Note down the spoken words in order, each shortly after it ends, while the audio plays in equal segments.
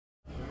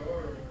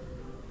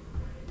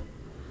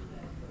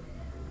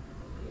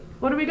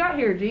What do we got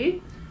here,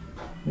 G?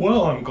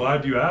 Well, I'm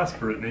glad you asked,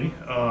 Brittany.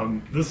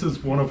 This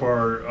is one of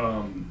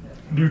our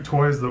new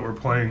toys that we're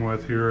playing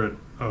with here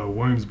at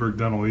Williamsburg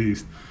Dental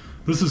East.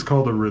 This is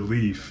called a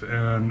ReLeaf,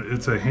 and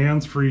it's a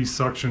hands-free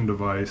suction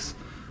device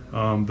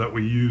that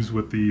we use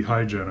with the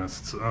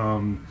hygienists.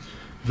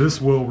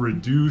 This will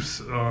reduce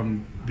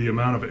the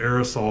amount of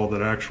aerosol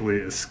that actually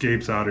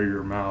escapes out of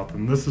your mouth,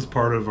 and this is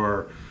part of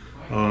our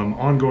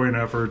ongoing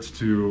efforts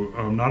to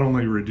not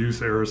only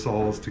reduce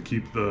aerosols to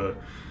keep the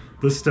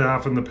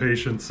staff and the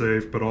patient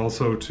safe, but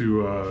also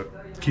to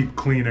keep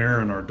clean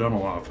air in our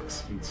dental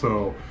office. And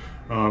so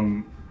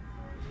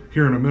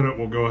here in a minute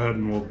we'll go ahead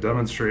and we'll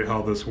demonstrate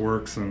how this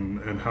works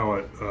and how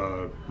it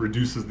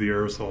reduces the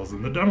aerosols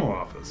in the dental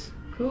office.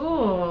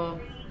 Cool.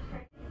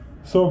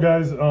 So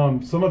guys,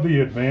 some of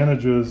the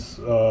advantages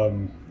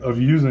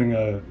of using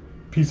a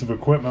piece of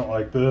equipment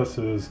like this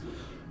is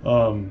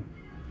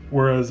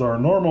whereas our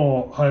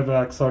normal high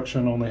vac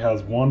suction only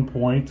has one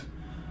point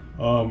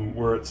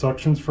where it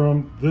suctions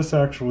from, this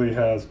actually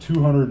has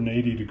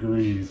 280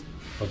 degrees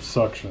of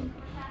suction.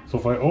 So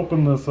if I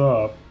open this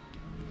up,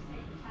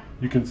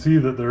 you can see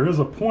that there is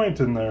a point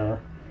in there,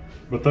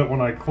 but that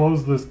when I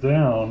close this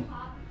down,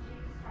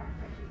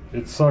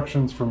 it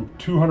suctions from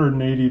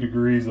 280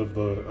 degrees of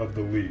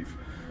the leaf.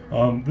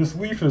 This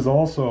leaf is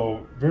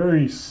also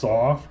very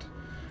soft,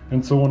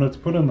 and so when it's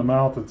put in the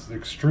mouth, it's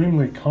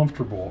extremely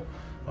comfortable.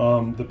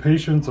 The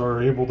patients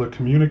are able to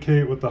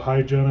communicate with the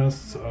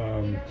hygienists,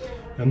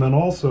 and then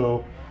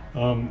also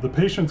the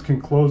patients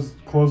can close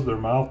their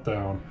mouth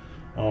down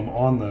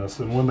on this,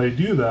 and when they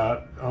do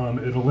that,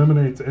 it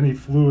eliminates any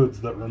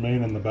fluids that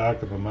remain in the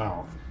back of the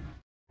mouth.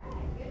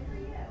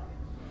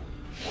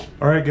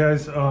 All right,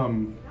 guys,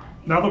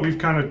 now that we've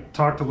kind of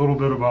talked a little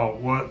bit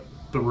about what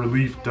the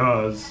ReLeaf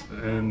does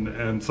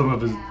and some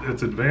of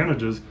its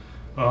advantages,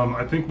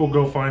 I think we'll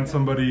go find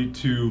somebody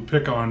to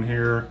pick on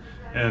here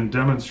and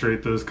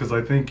demonstrate this, because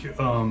I think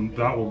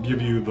that will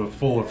give you the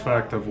full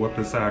effect of what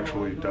this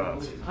actually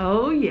does.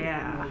 Oh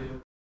yeah.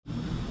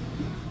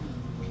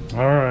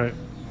 All right,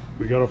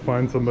 we got to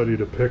find somebody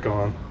to pick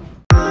on.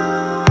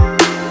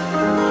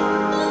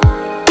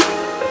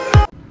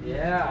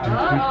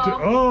 Yeah.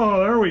 Oh,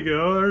 there we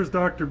go. There's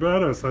Dr.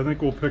 Bettis. I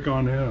think we'll pick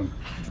on him.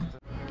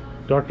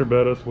 Dr.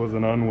 Bettis was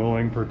an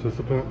unwilling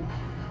participant.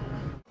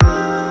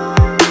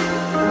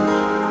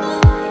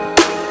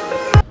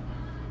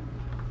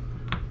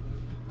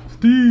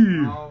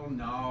 Steve! Oh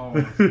no.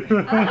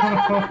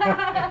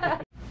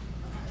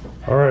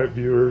 All right,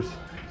 viewers.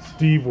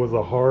 Steve was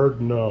a hard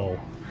no.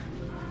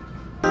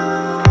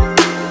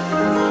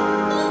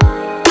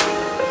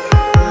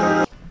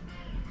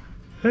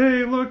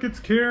 Hey, look, it's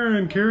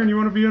Karen. Karen, you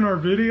want to be in our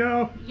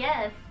video?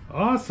 Yes.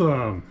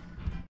 Awesome.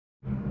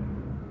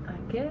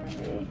 Okay.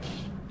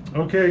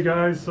 Okay,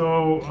 guys,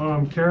 so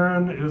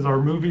Karen is our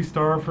movie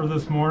star for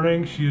this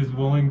morning. She is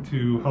willing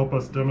to help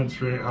us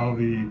demonstrate how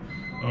the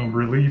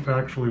ReLeaf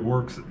actually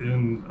works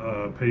in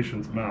a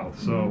patient's mouth.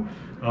 So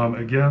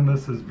again,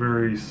 this is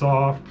very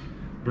soft,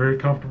 very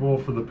comfortable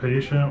for the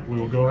patient. We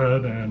will go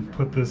ahead and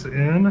put this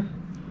in.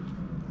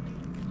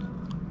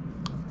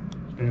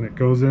 And it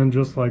goes in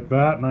just like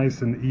that,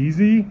 nice and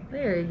easy.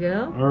 There you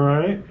go. All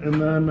right, and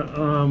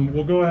then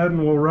we'll go ahead and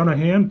we'll run a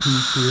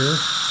handpiece here.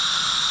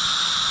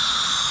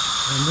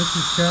 And this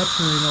is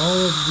capturing all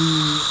of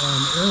the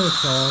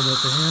aerosol that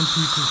the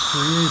handpiece is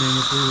creating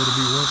if they were to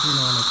be working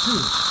on a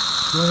tooth.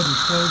 Go ahead and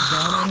close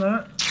down on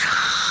that.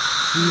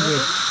 See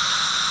that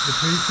the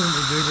patient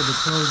is able to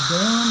close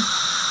down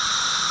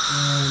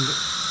and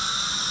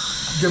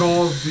get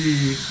all of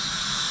the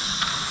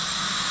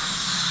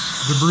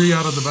debris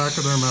out of the back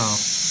of their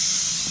mouth.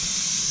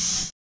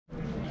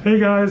 Hey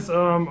guys,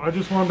 I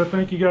just wanted to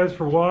thank you guys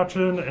for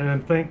watching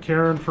and thank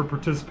Karen for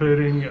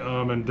participating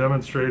and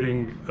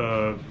demonstrating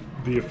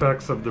the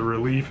effects of the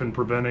ReLeaf in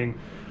preventing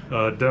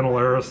dental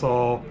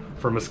aerosol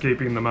from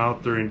escaping the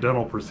mouth during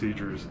dental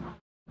procedures.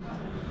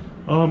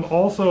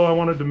 Also, I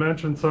wanted to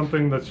mention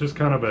something that's just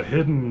kind of a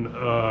hidden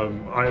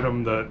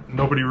item that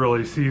nobody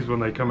really sees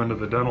when they come into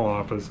the dental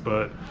office,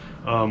 but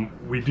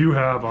we do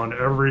have in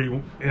every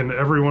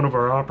one of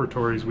our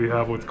operatories, we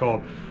have what's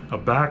called a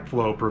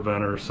backflow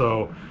preventer.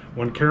 So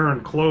when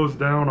Karen closed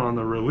down on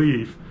the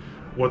ReLeaf,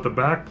 what the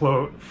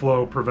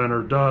backflow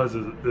preventer does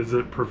is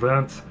it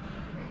prevents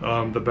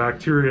the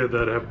bacteria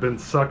that have been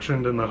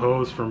suctioned in the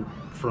hose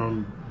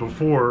from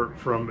before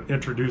from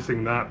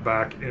introducing that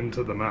back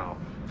into the mouth.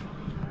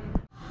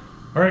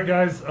 All right,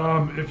 guys,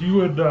 if you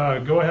would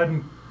go ahead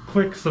and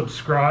click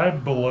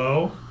subscribe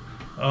below,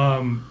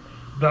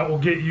 that will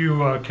get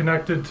you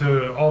connected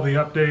to all the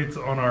updates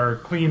on our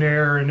clean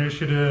air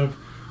initiative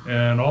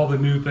and all the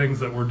new things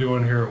that we're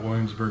doing here at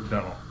Williamsburg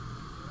Dental.